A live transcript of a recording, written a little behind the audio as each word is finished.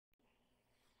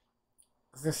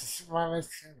This is my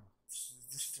channel. This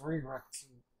is a react to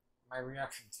my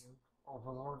reaction to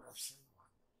Overlord of Supermonaman.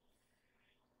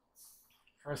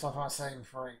 First off, I want to say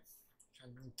before I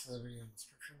jump into the video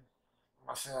description, I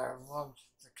want to say I loved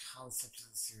the concept of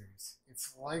the series.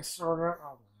 It's like Sword Art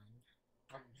Online,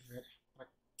 but but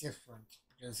different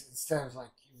because instead of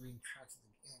like you being trapped in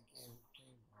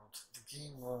the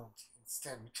game world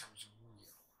instead becomes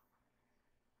real.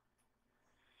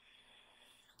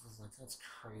 I was like, that's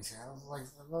crazy. I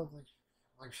love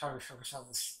like how we focus on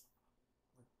this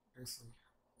basically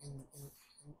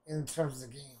in terms of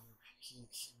the game.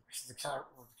 The character,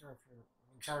 well,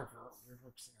 the character we're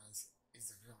focusing on is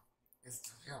the villain. Is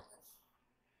the villain.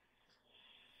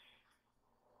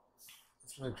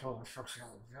 It's really cool. We're focusing on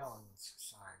the villain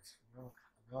side,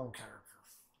 villain character.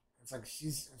 It's like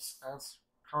that's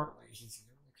currently he's the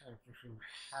only character who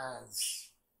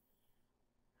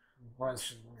was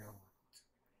from real.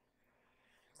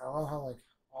 I love how like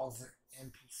all the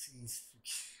NPCs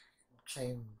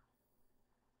came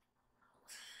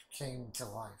came to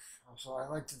life. Also, I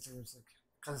liked that there was like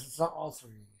because it's not all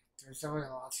 3D. There's definitely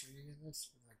a lot of 3D in this,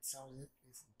 but like some of it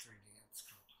is in 3D. It's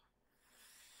cool.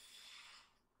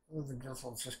 One of the guild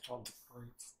was just called the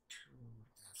Great Two.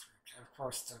 That's right. And of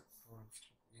course, the word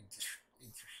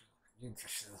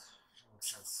Yggdrasil makes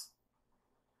sense.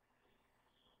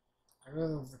 I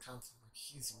really love the concept. Like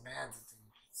he's mad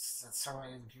that so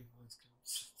many people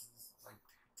like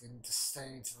didn't just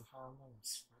stay to the final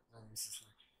moments, but then he's just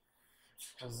like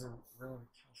because they're really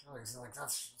feelings. Like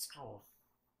that's cool.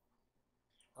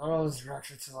 I don't know his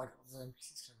reaction to like the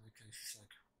NPCs kind of like he's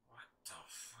like, what the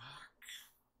fuck?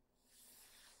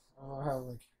 I don't know how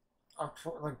of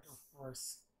course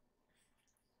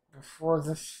before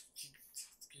this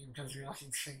game comes around he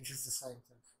changes the same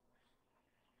thing.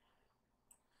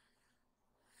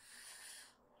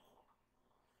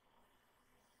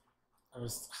 I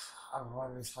was I'm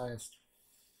one of his highest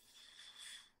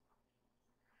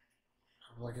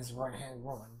like his right hand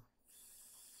woman,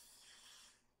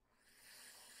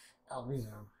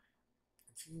 Albino.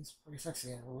 She's pretty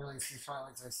sexy and really she's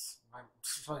probably like this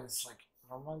she's probably this like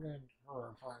my manga and her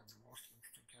are probably the most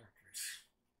interesting characters.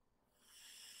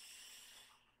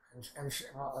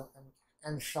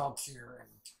 And Shaltier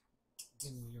and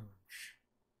Demiurge.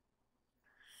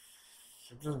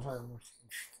 So those are probably the most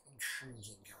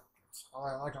intriguing characters. I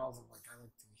like all of them, like I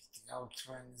like the L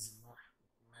twins and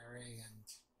Mary and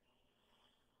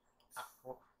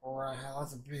or I like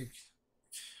the big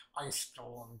ice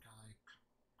golem guy,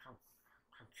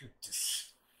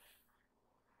 Crocutus.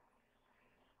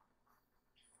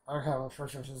 I like how the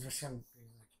first episode is just him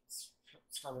being like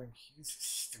discovering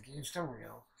the game's still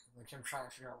real, and like him trying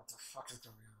to figure out what the fuck is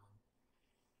going on.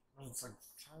 But it's like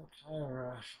kind of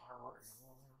R-rated.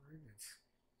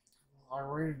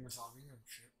 R-rated with all the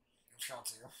shit. And shot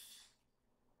to you.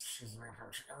 She's the main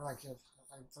character. I like it.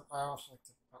 I also like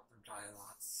the butler guy a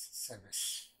lot.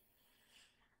 Sebis.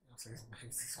 You know, so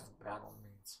he's kind of battle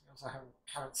means. We also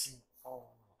haven't seen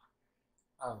all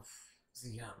of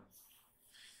the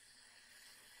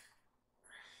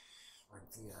like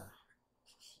the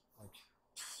like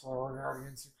floor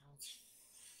guardians are called.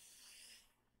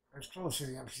 It's cool to see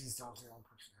the NPCs don't have their own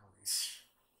personalities.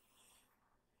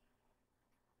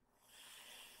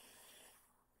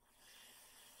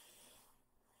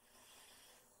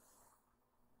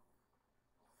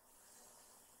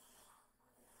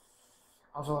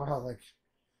 I also love how like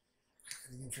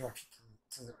the introduction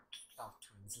to the elf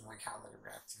twins and like how they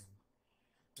react and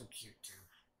they're cute too.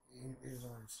 Even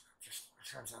though it's just it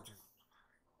turns out they're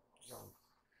you know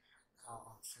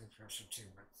I'll say the person too,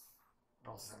 but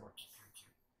both of them were pretty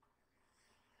cute.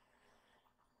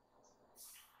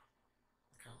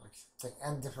 Like they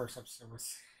end the first episode with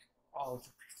all of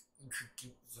the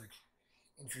introducing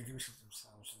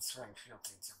themselves and throwing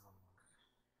fealty to one another.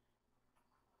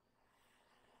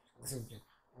 I think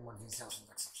more details in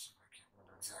the next episode. I can't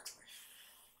remember exactly.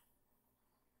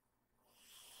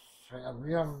 So I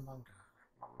read on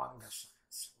manga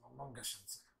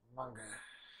sense,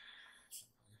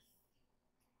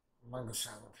 manga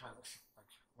sound are kind of like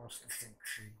most interesting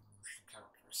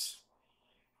characters.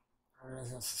 I really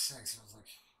think that's the same. So I was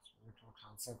like, it's a really cool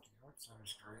concept. The art style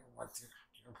was great. I liked it.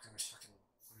 The art was fucking,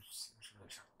 it was really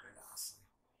fucking good, honestly.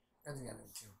 And the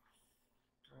ending too.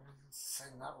 Say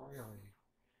not really.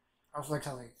 I was like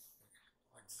how like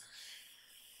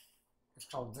it's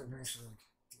called basically like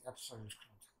the episode is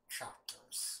called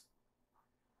chapters,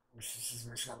 which is just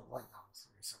basically on the light novel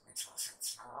series, so it makes a lot of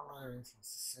sense. I don't really have anything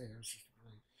else to say. It was just a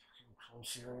really fucking cool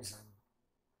series, and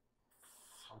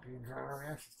hope you enjoy our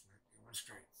reactions to it. It was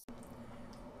great.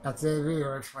 At the end of the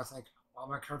video, I just want to thank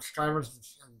all my subscribers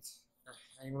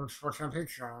anyone who's watching on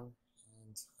Patreon,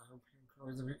 and I hope you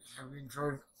enjoyed the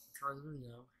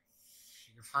video.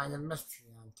 You can find the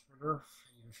mystery on Twitter,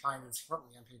 and you can find it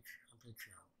shortly on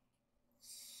Patreon.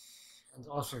 And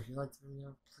also, if you like the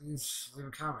video, please leave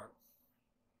a comment.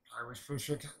 I always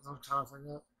appreciate those comments like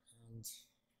that. And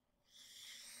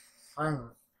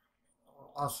finally,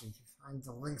 also, you can find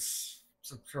the links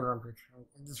to Twitter and Patreon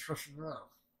in the description below.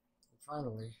 And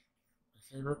finally, my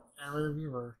favorite anime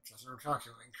reviewer, Jessica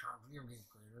Otaku, and current video game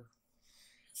creator,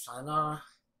 sayonara,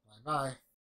 bye bye.